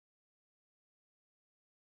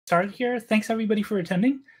started here. Thanks everybody for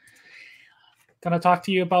attending. Gonna talk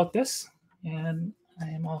to you about this, and I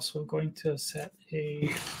am also going to set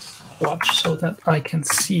a watch so that I can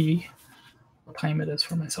see what time it is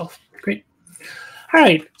for myself. Great. All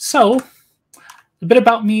right, so a bit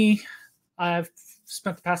about me. I've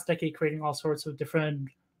spent the past decade creating all sorts of different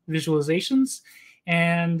visualizations,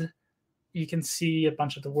 and you can see a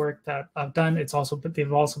bunch of the work that I've done.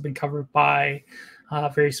 They've also been covered by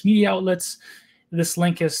various media outlets. This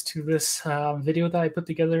link is to this video that I put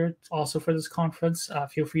together also for this conference.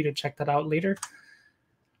 Feel free to check that out later.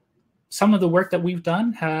 Some of the work that we've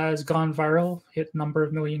done has gone viral, hit a number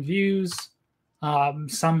of million views.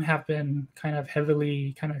 Some have been kind of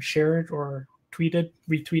heavily shared or tweeted,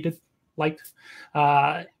 retweeted, liked.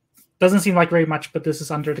 Doesn't seem like very much, but this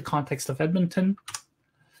is under the context of Edmonton.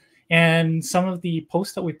 And some of the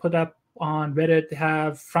posts that we put up on Reddit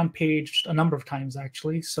have front paged a number of times,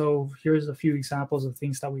 actually. So here's a few examples of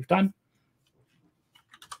things that we've done.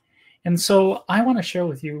 And so I want to share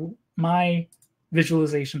with you my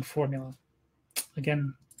visualization formula.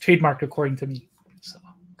 Again, trademarked according to me. So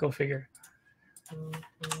go figure.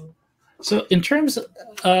 So in terms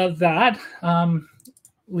of that,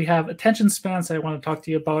 we have attention spans that I want to talk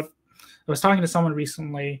to you about. I was talking to someone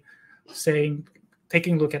recently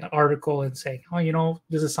taking a look at an article and saying, oh, you know,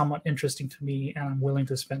 this is somewhat interesting to me and I'm willing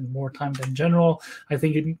to spend more time than general. I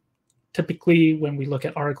think typically when we look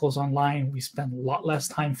at articles online, we spend a lot less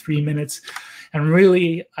time, 3 minutes. And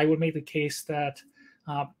really, I would make the case that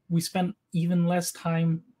we spend even less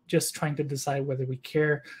time just trying to decide whether we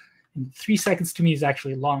care. And 3 seconds to me is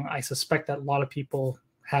actually long. I suspect that a lot of people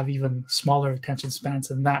have even smaller attention spans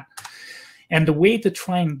than that. And the way to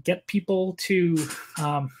try and get people to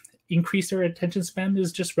increase their attention span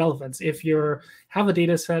is just relevance. If you have a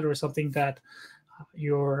data set or something that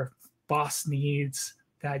your boss needs,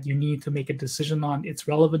 that you need to make a decision on, it's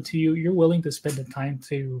relevant to you, you're willing to spend the time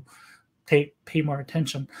to pay more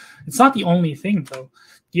attention. It's not the only thing, though.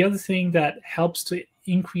 The other thing that helps to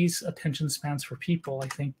increase attention spans for people, I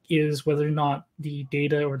think, is whether or not the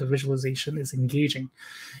data or the visualization is engaging.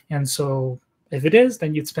 And so if it is,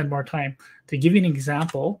 then you'd spend more time. To give you an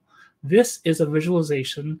example, this is a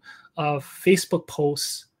visualization of Facebook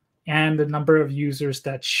posts and the number of users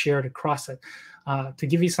that shared across it. To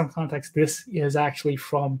give you some context, this is actually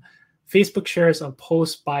from Facebook shares of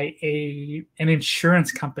posts by an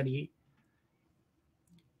insurance company.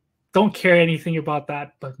 Don't care anything about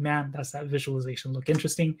that, but man, does that visualization look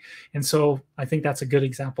interesting. And so I think that's a good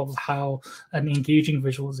example of how an engaging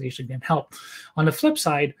visualization can help. On the flip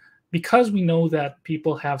side, because we know that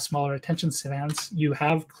people have smaller attention spans, you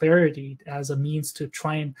have clarity as a means to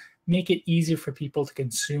try and make it easier for people to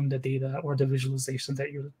consume the data or the visualization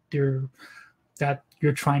that you're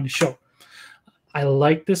trying to show. I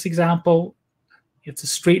like this example. It's a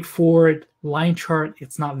straightforward line chart.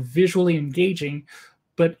 It's not visually engaging,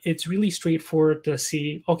 but it's really straightforward to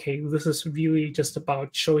see, okay, this is really just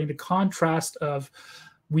about showing the contrast of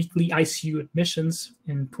weekly ICU admissions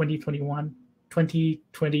in 2020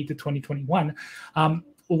 to 2021.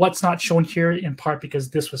 What's not shown here, in part because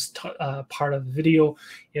this was part of the video,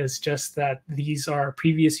 is just that these are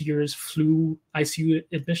previous year's flu ICU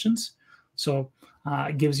admissions. So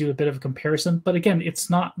it gives you a bit of a comparison. But again, it's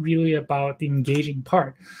not really about the engaging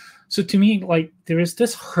part. So to me, like, there is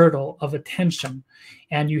this hurdle of attention,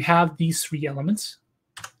 and you have these 3 elements.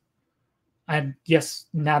 And yes,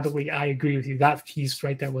 Natalie, I agree with you. That piece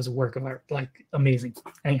right there was a work of art, like amazing.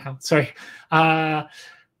 Anyhow, sorry.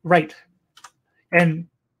 Right. And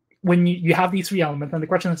when you have these 3 elements, and the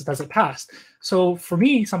question is, does it pass? So for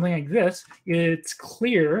me, something like this, it's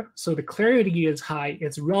clear. So the clarity is high.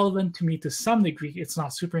 It's relevant to me to some degree. It's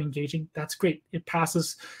not super engaging. That's great. It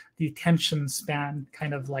passes the attention span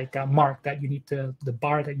kind of like a mark that you need to, the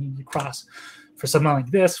bar that you need to cross. For something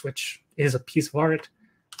like this, which is a piece of art,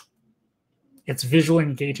 it's visually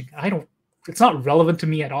engaging. It's not relevant to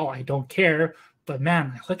me at all. I don't care. But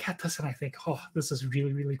man, I look at this and I think, oh, this is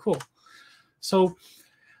really, really cool. So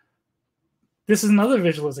this is another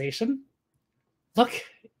visualization. Look,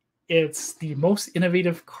 it's the most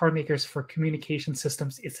innovative car makers for communication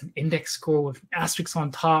systems. It's an index score with asterisks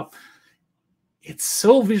on top. It's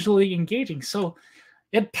so visually engaging. So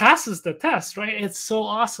it passes the test, right? It's so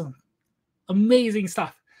awesome. Amazing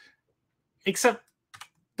stuff. Except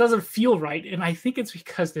doesn't feel right. And I think it's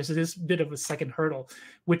because there's this bit of a second hurdle,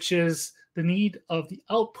 which is the need of the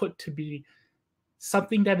output to be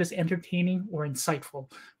something that is entertaining or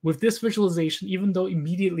insightful. With this visualization, even though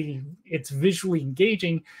immediately it's visually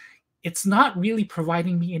engaging, it's not really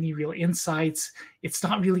providing me any real insights. It's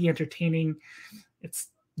not really entertaining. It's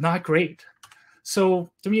not great. So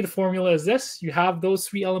to me, the formula is this. You have those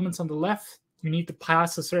three elements on the left. You need to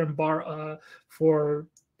pass a certain bar for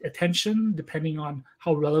attention, depending on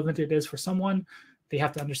how relevant it is for someone. They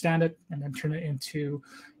have to understand it and then turn it into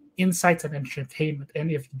insights and entertainment.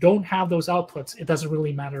 And if you don't have those outputs, it doesn't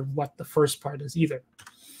really matter what the first part is either.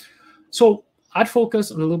 So I'd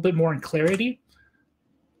focus a little bit more on clarity.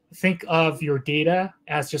 Think of your data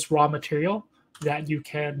as just raw material that you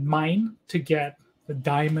can mine to get the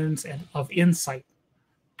diamonds and of insight.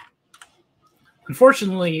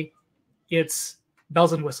 Unfortunately, it's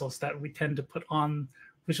bells and whistles that we tend to put on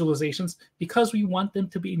visualizations because we want them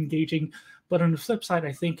to be engaging. But on the flip side,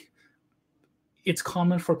 I think it's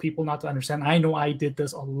common for people not to understand. I know I did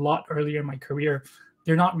this a lot earlier in my career.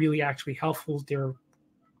 They're not really actually helpful. They're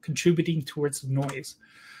contributing towards the noise.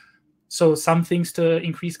 So some things to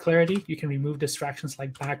increase clarity, you can remove distractions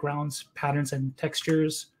like backgrounds, patterns and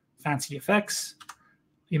textures, fancy effects.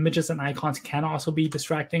 Images and icons can also be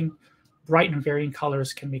distracting. Bright and varying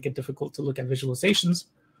colors can make it difficult to look at visualizations.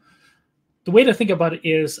 The way to think about it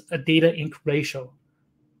is a data ink ratio.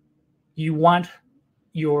 You want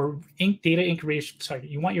your data ink ratio,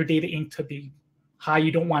 you want your data ink to be high.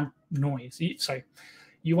 You don't want noise.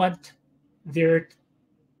 You want there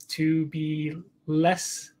to be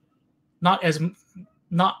less, not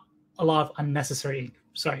a lot of unnecessary ink.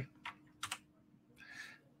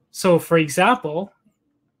 So for example,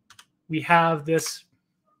 we have this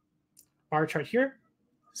bar chart here.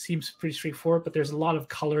 Seems pretty straightforward, but there's a lot of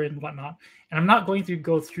color and whatnot. And I'm not going to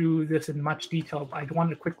go through this in much detail. I want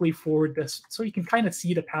to quickly forward this so you can kind of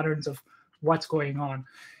see the patterns of what's going on.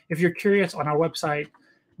 If you're curious, on our website,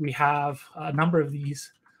 we have a number of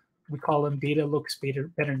these. We call them Data Looks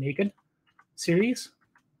Better Naked series.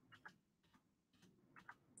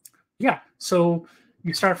 Yeah, so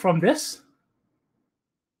you start from this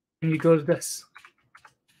and you go to this.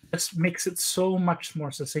 This makes it so much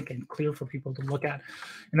more succinct and clear for people to look at.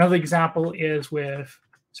 Another example is with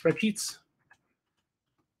spreadsheets,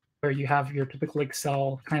 where you have your typical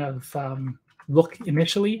Excel kind of look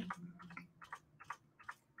initially.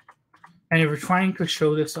 And if you're trying to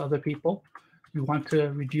show this to other people, you want to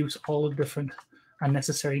reduce all the different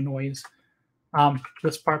unnecessary noise.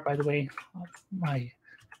 This part, by the way, my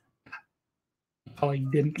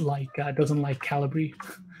colleague doesn't like Calibri.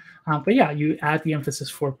 But yeah, you add the emphasis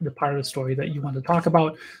for the part of the story that you want to talk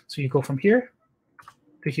about. So you go from here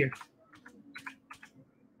to here.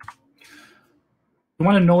 You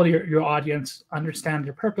want to know your audience, understand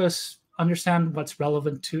their purpose, understand what's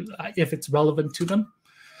relevant to, if it's relevant to them.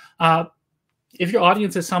 If your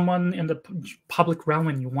audience is someone in the public realm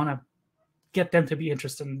and you want to get them to be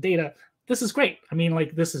interested in data, this is great. I mean,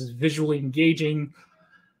 like, this is visually engaging.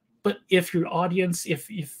 But if your audience, if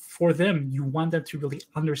for them, you want them to really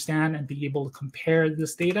understand and be able to compare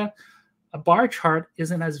this data, a bar chart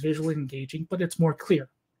isn't as visually engaging, but it's more clear.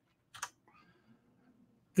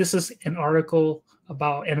 This is an article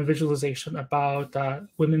about, and a visualization about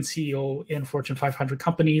women CEO in Fortune 500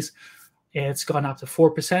 companies. It's gone up to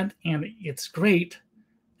 4%, and it's great.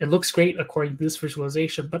 It looks great according to this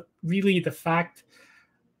visualization, but really the fact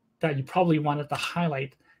that you probably wanted to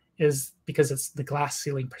highlight is, because it's the glass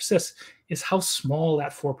ceiling persists, is how small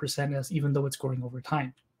that 4% is, even though it's growing over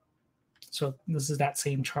time. So this is that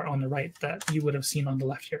same chart on the right that you would have seen on the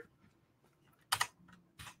left here.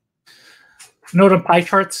 Note on pie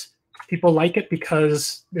charts, people like it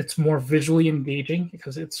because it's more visually engaging,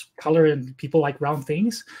 because it's color and people like round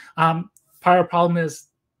things. Part of the problem is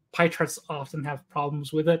pie charts often have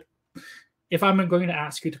problems with it. If I'm going to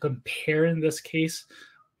ask you to compare, in this case,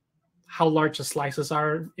 how large the slices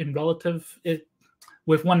are in relative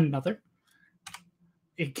with one another,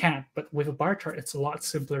 it can't. But with a bar chart, it's a lot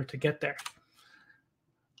simpler to get there.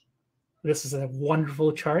 This is a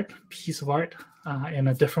wonderful chart, piece of art in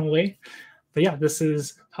a different way. But yeah, this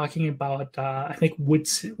is talking about, I think,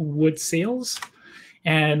 wood sales.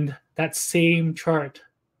 And that same chart,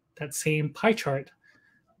 that same pie chart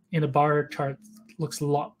in a bar chart makes a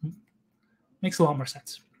lot more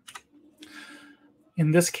sense. In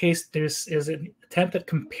this case, this is an attempt at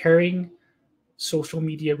comparing social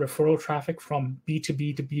media referral traffic from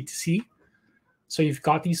B2B to B2C. So you've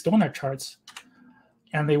got these donut charts,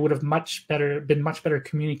 and they would have been much better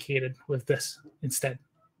communicated with this instead.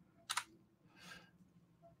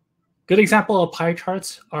 Good example of pie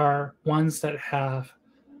charts are ones that have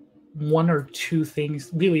one or two things,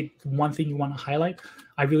 really one thing you want to highlight.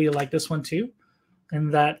 I really like this one too, in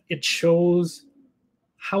that it shows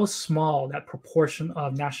how small that proportion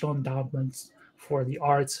of national endowments for the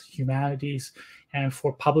arts, humanities, and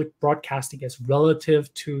for public broadcasting is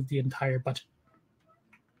relative to the entire budget.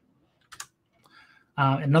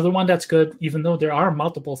 Another one that's good, even though there are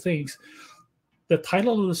multiple things, the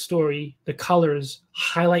title of the story, the colors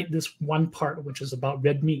highlight this one part, which is about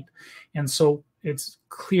red meat. And so it's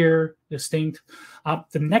clear, distinct.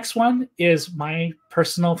 The next one is my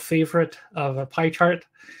personal favorite of a pie chart.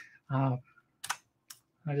 I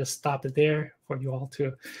just stopped it there for you all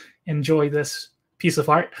to enjoy this piece of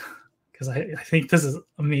art, because I think this is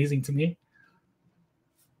amazing to me.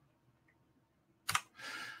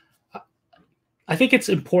 I think it's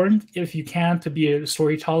important, if you can, to be a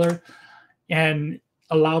storyteller and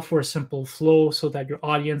allow for a simple flow so that your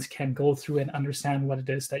audience can go through and understand what it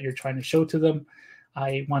is that you're trying to show to them.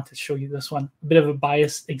 I want to show you this one, a bit of a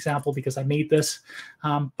biased example because I made this,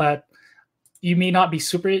 but you may not be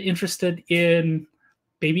super interested in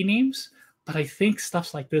baby names, but I think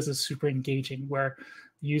stuff like this is super engaging, where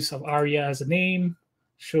the use of Arya as a name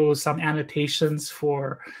shows some annotations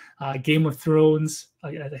for Game of Thrones.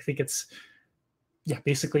 I think it's, yeah,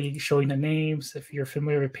 basically showing the names. If you're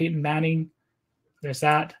familiar with Peyton Manning, there's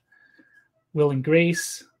that. Will and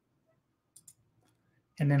Grace.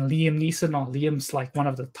 And then Liam Neeson. Oh, Liam's like one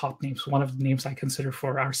of the top names, one of the names I consider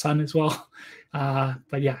for our son as well.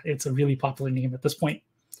 But yeah, it's a really popular name at this point.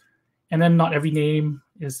 And then not every name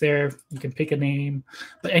is there. You can pick a name.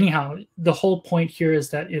 But anyhow, the whole point here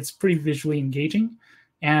is that it's pretty visually engaging,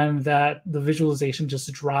 and that the visualization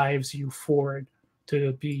just drives you forward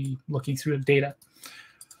to be looking through the data.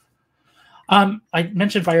 I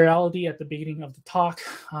mentioned virality at the beginning of the talk.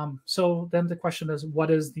 So then the question is,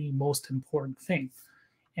 what is the most important thing?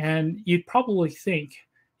 And you'd probably think,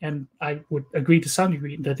 and I would agree to some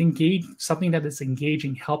degree, that something that is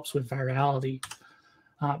engaging helps with virality.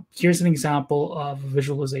 Here's an example of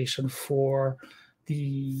visualization for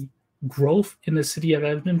the growth in the city of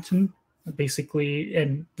Edmonton, basically,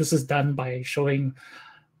 and this is done by showing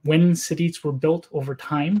when cities were built over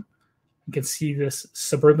time. You can see this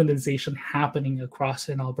suburbanization happening across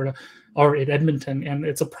in Alberta or in Edmonton. And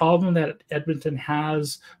it's a problem that Edmonton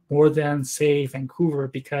has more than, say, Vancouver,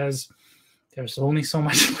 because there's only so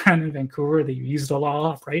much land in Vancouver. They used it all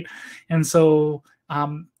up, right? And so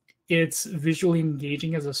it's visually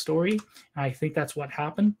engaging as a story. And I think that's what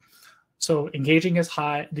happened. So engaging is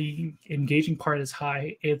high. The engaging part is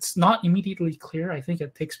high. It's not immediately clear. I think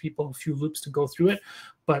it takes people a few loops to go through it,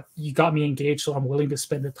 but you got me engaged, so I'm willing to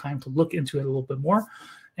spend the time to look into it a little bit more.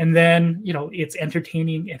 And then, you know, it's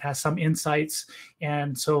entertaining. It has some insights.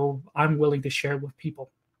 And so I'm willing to share it with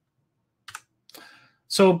people.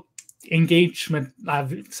 So engagement,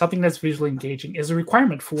 something that's visually engaging, is a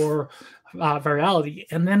requirement for virality.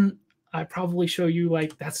 And then I probably show you,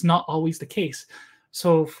 like, that's not always the case.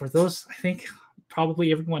 So for those, I think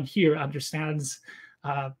probably everyone here understands,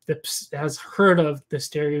 has heard of the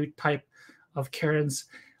stereotype of Karens.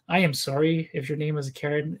 I am sorry if your name is a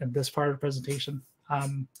Karen in this part of the presentation.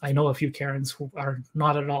 I know a few Karens who are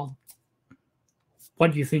not at all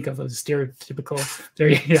what do you think of as stereotypical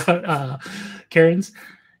Karens.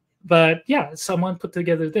 But yeah, someone put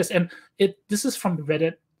together this, and this is from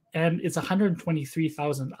Reddit, and it's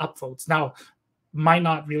 123,000 upvotes. Now, might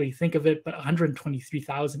not really think of it, but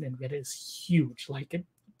 123,000 in Reddit is huge. Like,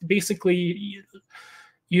 basically,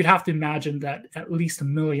 you'd have to imagine that at least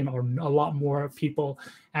 1 million or a lot more people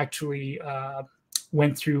actually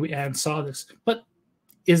went through and saw this. But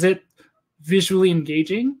is it visually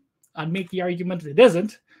engaging? I'd make the argument that it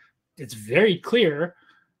isn't. It's very clear,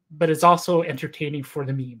 but it's also entertaining for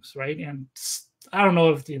the memes, right? And I don't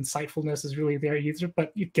know if the insightfulness is really there either,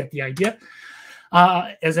 but you get the idea.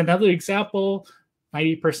 As another example,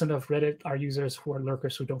 90% of Reddit are users who are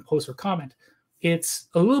lurkers who don't post or comment. It's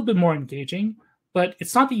a little bit more engaging, but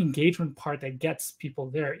it's not the engagement part that gets people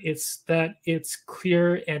there. It's that it's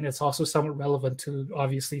clear, and it's also somewhat relevant to,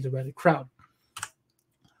 obviously, the Reddit crowd.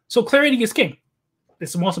 So clarity is king.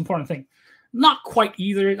 It's the most important thing. Not quite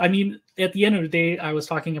either. I mean, at the end of the day, I was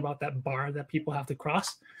talking about that bar that people have to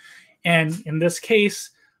cross. And in this case,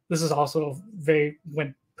 this is also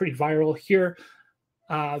went pretty viral here.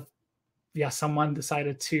 Yeah, someone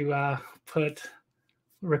decided to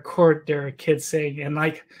record their kids saying, and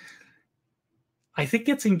like, I think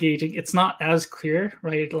it's engaging. It's not as clear,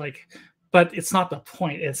 right? Like, but it's not the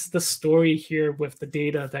point. It's the story here with the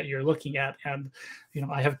data that you're looking at. And, you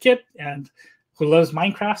know, I have a kid and who loves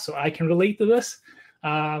Minecraft, so I can relate to this.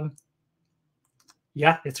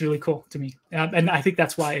 Yeah, it's really cool to me. And I think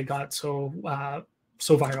that's why it got so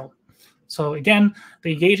viral. So again,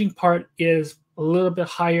 the engaging part is a little bit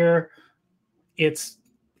higher. It's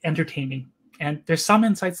entertaining, and there's some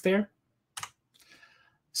insights there.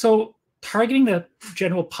 So targeting the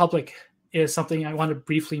general public is something I want to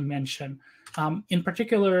briefly mention. In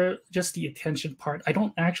particular, just the attention part. I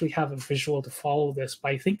don't actually have a visual to follow this,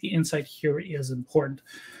 but I think the insight here is important.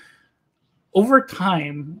 Over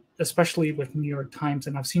time, especially with New York Times,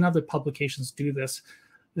 and I've seen other publications do this,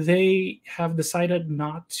 they have decided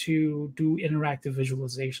not to do interactive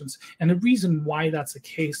visualizations. And the reason why that's the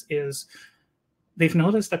case is they've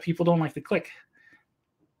noticed that people don't like to click.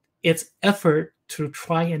 It's effort to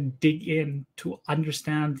try and dig in to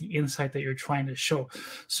understand the insight that you're trying to show.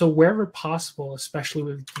 So wherever possible, especially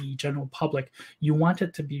with the general public, you want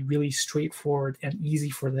it to be really straightforward and easy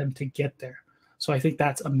for them to get there. So I think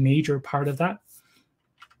that's a major part of that.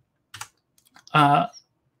 Yeah.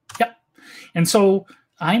 And so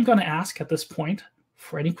I'm going to ask at this point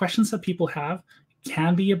for any questions that people have. It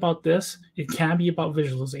can be about this. It can be about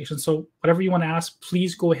visualization. So whatever you want to ask,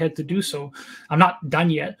 please go ahead to do so. I'm not done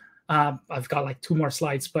yet. I've got like 2 more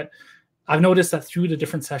slides, but I've noticed that through the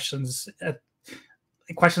different sessions,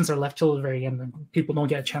 questions are left till the very end, and people don't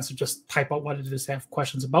get a chance to just type out what it is they have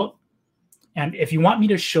questions about. And if you want me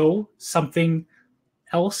to show something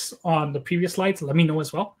else on the previous slides, let me know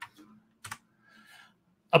as well.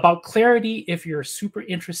 About clarity, if you're super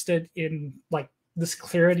interested in like this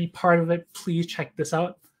clarity part of it, please check this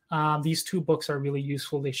out. These 2 books are really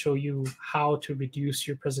useful. They show you how to reduce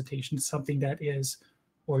your presentation to something that is,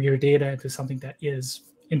 or your data into something that is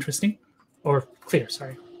interesting or clear,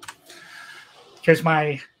 sorry. Here's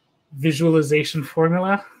my visualization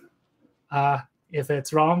formula. If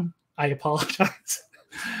it's wrong, I apologize.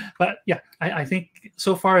 But yeah, I think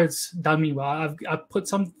so far it's done me well. I've put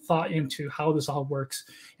some thought into how this all works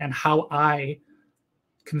and how I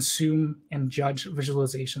consume and judge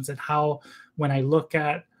visualizations, and how when I look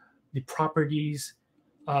at the properties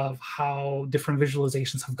of how different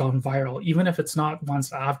visualizations have gone viral, even if it's not ones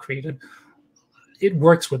that I've created, it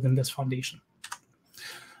works within this foundation.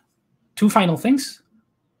 2 final things.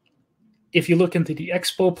 If you look into the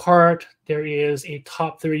expo part, there is a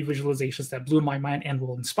top 30 visualizations that blew my mind and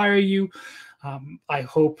will inspire you. I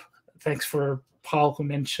hope, thanks for Paul who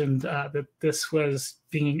mentioned that this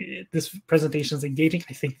presentation is engaging.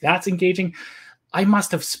 I think that's engaging. I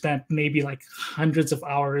must have spent maybe like hundreds of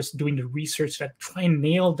hours doing the research that try and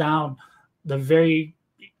nail down the very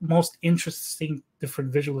most interesting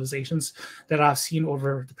different visualizations that I've seen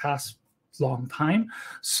over the past long time.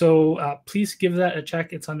 So please give that a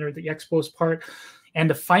check. It's under the expos part. And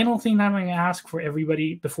the final thing that I'm going to ask for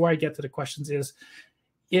everybody before I get to the questions is,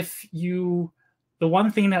 the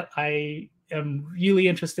one thing that I am really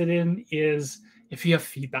interested in is if you have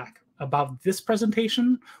feedback about this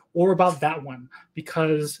presentation or about that one,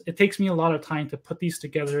 because it takes me a lot of time to put these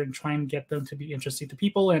together and try and get them to be interesting to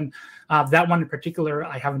people. And that one in particular,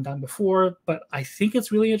 I haven't done before, but I think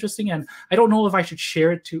it's really interesting. And I don't know if I should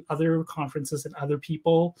share it to other conferences and other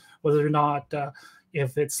people, whether or not,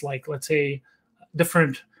 if it's like, let's say,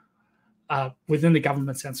 different within the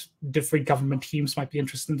government sense, different government teams might be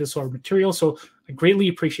interested in this sort of material. So I greatly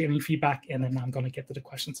appreciate any feedback. And then I'm going to get to the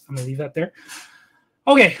questions. I'm going to leave that there.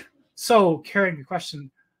 Okay. So, Karen, your question.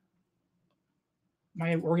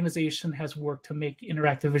 My organization has worked to make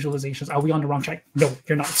interactive visualizations. Are we on the wrong track? No,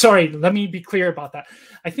 you're not. Sorry, let me be clear about that.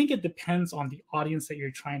 I think it depends on the audience that you're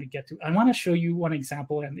trying to get to. I want to show you one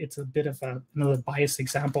example, and it's a bit of another biased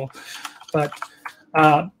example. But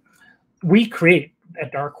we create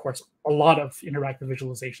at Dark Horse a lot of interactive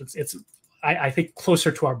visualizations. It's, I think,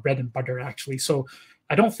 closer to our bread and butter, actually. So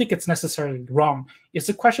I don't think it's necessarily wrong. It's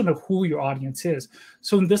a question of who your audience is.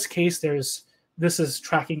 So in this case, this is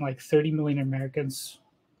tracking like 30 million Americans,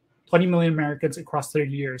 20 million Americans across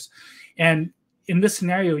 30 years. And in this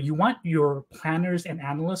scenario, you want your planners and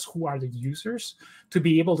analysts who are the users to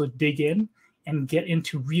be able to dig in and get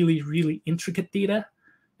into really, really intricate data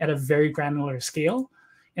at a very granular scale.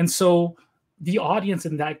 And so the audience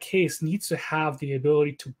in that case needs to have the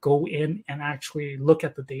ability to go in and actually look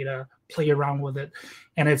at the data, play around with it,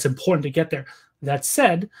 and it's important to get there. That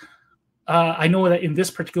said, I know that in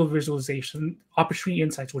this particular visualization, Opportunity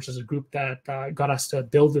Insights, which is a group that got us to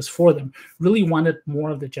build this for them, really wanted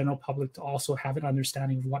more of the general public to also have an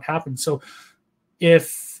understanding of what happened. So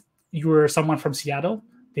if you were someone from Seattle,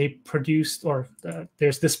 they produced, or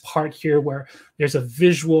there's this part here where there's a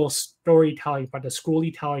visual storytelling, but the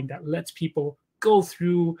scrollytelling that lets people go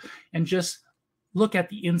through and just look at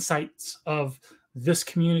the insights of this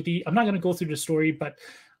community. I'm not going to go through the story, but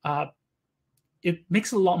it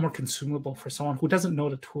makes it a lot more consumable for someone who doesn't know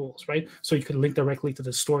the tools, right? So you can link directly to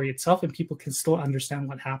the story itself and people can still understand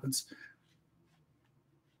what happens.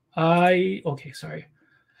 Okay, sorry.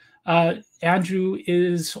 Andrew,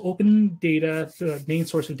 is open data the main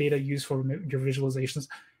source of data used for your visualizations?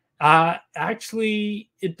 Actually,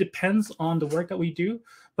 it depends on the work that we do,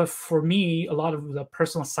 But for me, a lot of the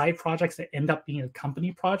personal side projects that end up being a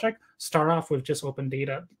company project start off with just open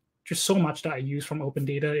data. Just so much that I use from open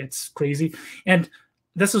data, it's crazy. And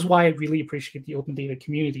this is why I really appreciate the open data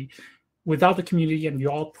community. Without the community and you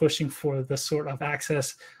all pushing for this sort of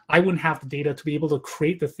access, I wouldn't have the data to be able to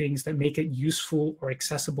create the things that make it useful or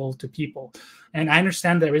accessible to people. And I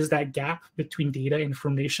understand there is that gap between data and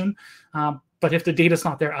information, but if the data is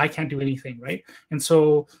not there, I can't do anything, right? And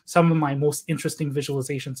so some of my most interesting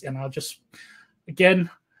visualizations, and I'll just, again,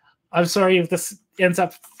 I'm sorry if this ends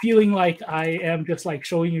up feeling like I am just like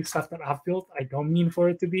showing you stuff that I've built. I don't mean for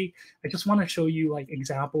it to be. I just want to show you like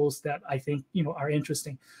examples that I think, are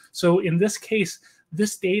interesting. So in this case,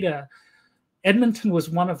 this data, Edmonton was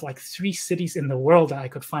one of like 3 cities in the world that I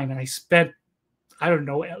could find. And I spent, I don't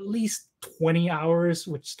know, at least 20 hours,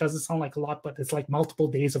 which doesn't sound like a lot, but it's like multiple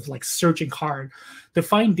days of like searching hard to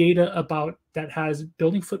find data about that has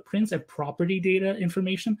building footprints and property data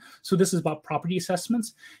information. So this is about property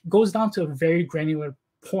assessments. It goes down to a very granular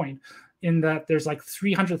point in that there's like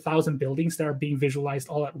 300,000 buildings that are being visualized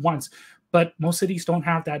all at once. But most cities don't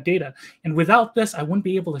have that data. And without this, I wouldn't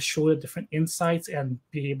be able to show the different insights and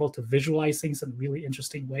be able to visualize things in a really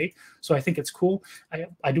interesting way. So I think it's cool.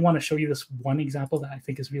 I do want to show you this one example that I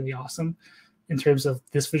think is really awesome in terms of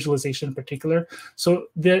this visualization in particular. So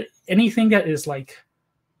anything that is like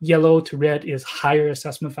yellow to red is higher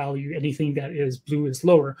assessment value. Anything that is blue is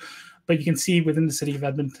lower. But you can see within the city of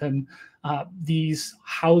Edmonton, these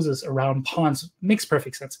houses around ponds makes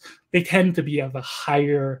perfect sense. They tend to be of a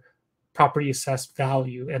higher property assessed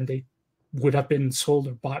value, and they would have been sold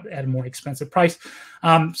or bought at a more expensive price.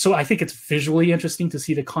 So I think it's visually interesting to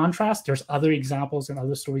see the contrast. There's other examples and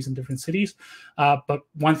other stories in different cities. But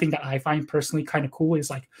one thing that I find personally kind of cool is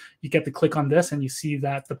like you get to click on this and you see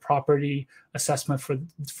that the property assessment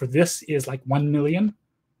for this is like 1 million.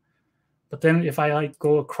 But then if I like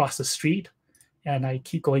go across the street and I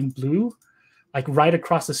keep going blue, like right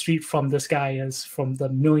across the street from this guy is from the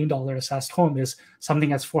 $1 million assessed home is something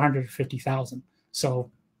that's 450,000. So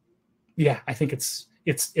yeah, I think it's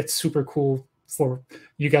super cool for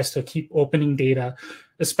you guys to keep opening data,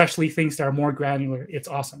 especially things that are more granular. It's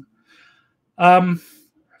awesome.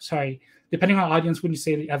 Sorry, depending on audience, when you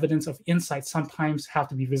say the evidence of insight sometimes have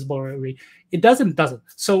to be visible right away, it doesn't.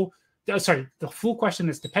 So sorry, the full question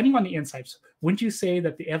is depending on the insights, wouldn't you say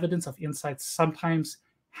that the evidence of insights sometimes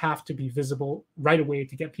have to be visible right away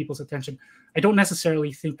to get people's attention? I don't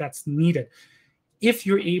necessarily think that's needed. If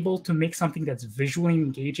you're able to make something that's visually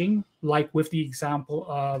engaging, like with the example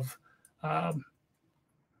of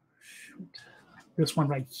this one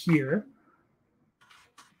right here.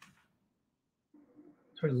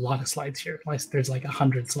 There's a lot of slides here. There's like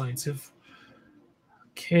 100 slides.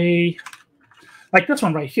 Okay, like this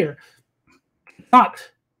one right here.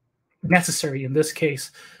 Not necessary in this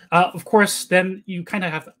case. Of course, then you kind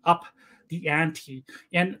of have to up the ante.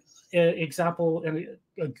 And example, and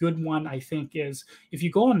a good one, I think, is if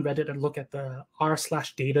you go on Reddit and look at the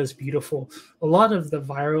r/data is beautiful, a lot of the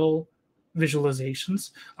viral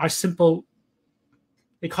visualizations are simple.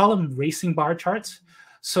 They call them racing bar charts.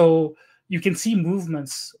 So you can see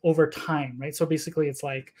movements over time, right? So basically it's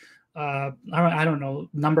like, I don't know,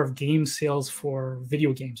 number of game sales for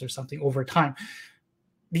video games or something over time.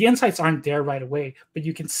 The insights aren't there right away, but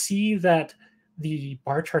you can see that the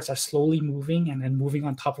bar charts are slowly moving and then moving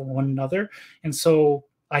on top of one another. And so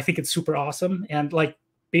I think it's super awesome. And like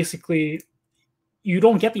basically you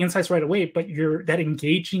don't get the insights right away, but that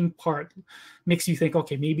engaging part makes you think,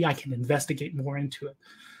 okay, maybe I can investigate more into it.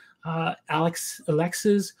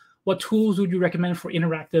 Alexis, what tools would you recommend for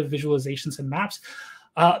interactive visualizations and maps?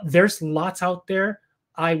 There's lots out there.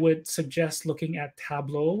 I would suggest looking at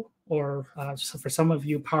Tableau, or so for some of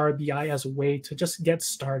you, Power BI as a way to just get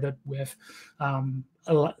started with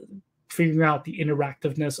figuring out the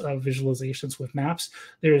interactiveness of visualizations with maps.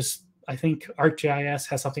 There's, I think ArcGIS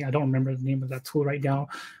has something, I don't remember the name of that tool right now,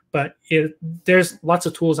 but there's lots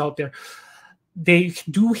of tools out there. They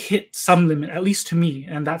do hit some limit, at least to me,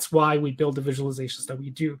 and that's why we build the visualizations that we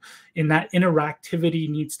do. In that interactivity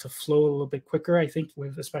needs to flow a little bit quicker, I think,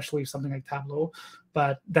 with especially something like Tableau,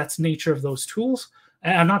 but that's nature of those tools.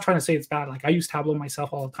 And I'm not trying to say it's bad. Like I use Tableau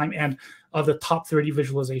myself all the time, and of the top 30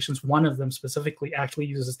 visualizations, one of them specifically actually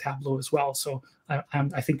uses Tableau as well. So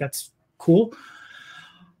I think that's cool.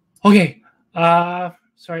 Okay,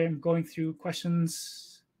 sorry, I'm going through questions.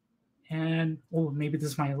 And maybe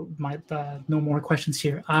this is my no more questions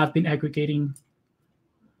here. I've been aggregating.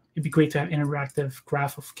 It'd be great to have interactive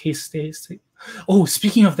graph of case states. Oh,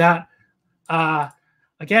 speaking of that,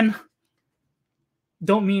 again,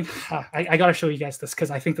 don't mean, I got to show you guys this because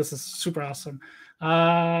I think this is super awesome.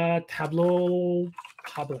 Tableau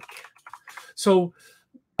Public. So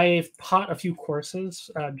I've taught a few courses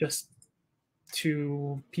just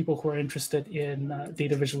to people who are interested in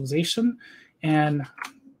data visualization. And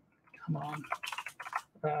come on,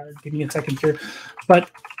 give me a second here. But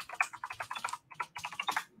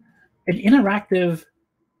an interactive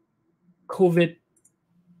COVID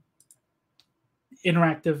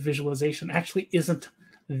interactive visualization actually isn't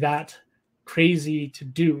that crazy to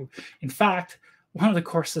do. In fact, one of the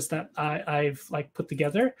courses that I've like put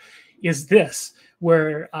together is this,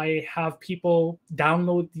 where I have people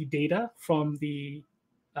download the data from the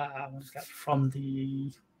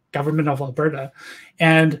government of Alberta,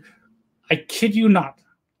 and I kid you not,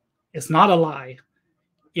 it's not a lie.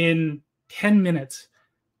 In 10 minutes,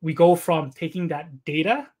 we go from taking that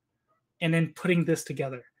data and then putting this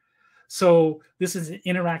together. So this is an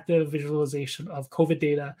interactive visualization of COVID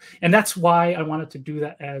data. And that's why I wanted to do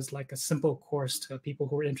that as like a simple course to people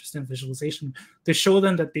who are interested in visualization, to show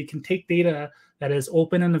them that they can take data that is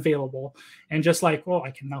open and available and just like, oh,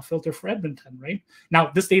 I can now filter for Edmonton, right?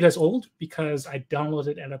 Now, this data is old because I downloaded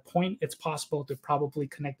it at a point. It's possible to probably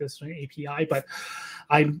connect this to an API, but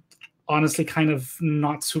I'm honestly kind of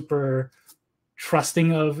not super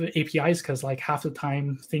trusting of APIs because like half the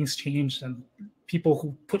time things change and people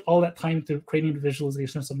who put all that time to creating the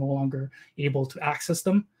visualizations are no longer able to access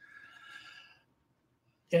them.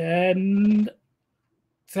 And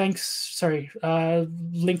thanks, sorry,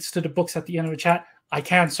 links to the books at the end of the chat. I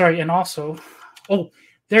can, sorry, and also, oh,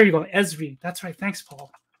 there you go, Esri. That's right, thanks,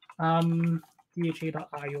 Paul.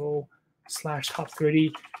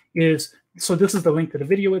 dha.io/top30 is, so this is the link to the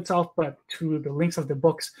video itself, but to the links of the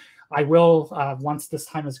books, I will, once this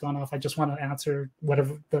time has gone off, I just want to answer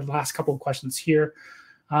whatever the last couple of questions here.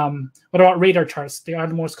 What about radar charts? They are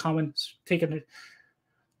the most common taken.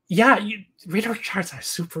 Yeah, radar charts are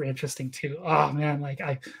super interesting too. Oh man, like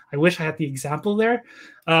I wish I had the example there.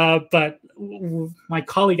 But my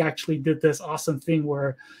colleague actually did this awesome thing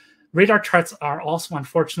where radar charts are also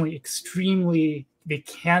unfortunately extremely, they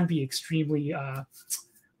can be extremely, what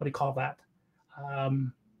do you call that?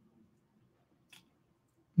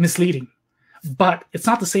 Misleading. But it's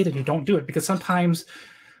not to say that you don't do it, because sometimes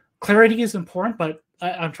clarity is important, but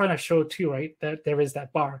I'm trying to show too, right, that there is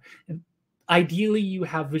that bar. And ideally, you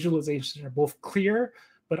have visualizations that are both clear,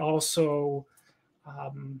 but also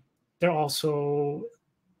they're also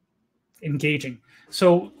engaging.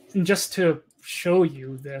 So just to show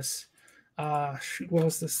you this, what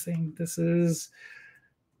was this thing? This is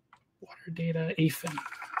water data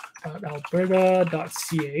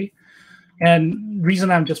aphin.alberta.ca. And reason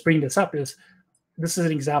I'm just bringing this up is this is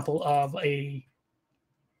an example of a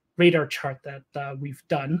radar chart that we've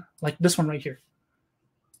done, like this one right here.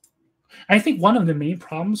 I think one of the main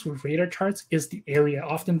problems with radar charts is the area.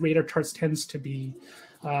 Often radar charts tends to be,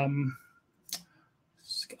 I'll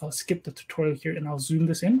skip the tutorial here and I'll zoom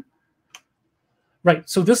this in. Right,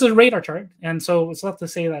 so this is a radar chart. And so it's not to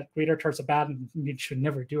say that radar charts are bad and you should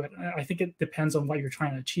never do it. I think it depends on what you're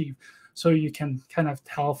trying to achieve. So you can kind of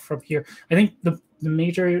tell from here. I think the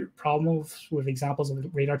major problem with examples of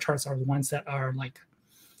radar charts are the ones that are like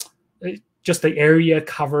just the area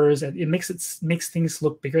covers, and it makes things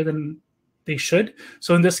look bigger than they should.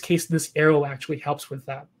 So in this case, this arrow actually helps with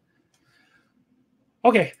that.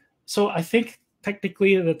 Okay, so I think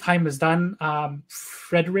technically the time is done.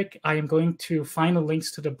 Frederick, I am going to find the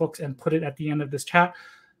links to the books and put it at the end of this chat.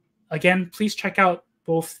 Again, please check out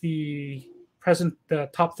both the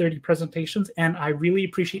top 30 presentations, and I really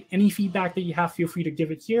appreciate any feedback that you have. Feel free to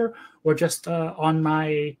give it here or just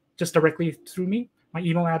just directly through me. My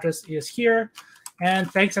email address is here,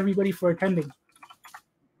 and thanks everybody for attending.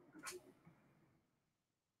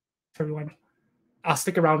 Everyone, I'll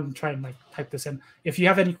stick around and try and like type this in. If you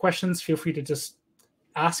have any questions, feel free to just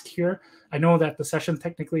ask here. I know that the session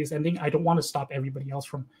technically is ending. I don't want to stop everybody else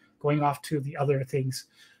from going off to the other things.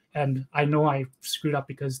 And I know I screwed up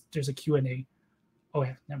because there's a Q&A. Oh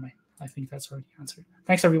yeah, never mind. I think that's already answered.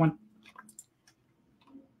 Thanks everyone.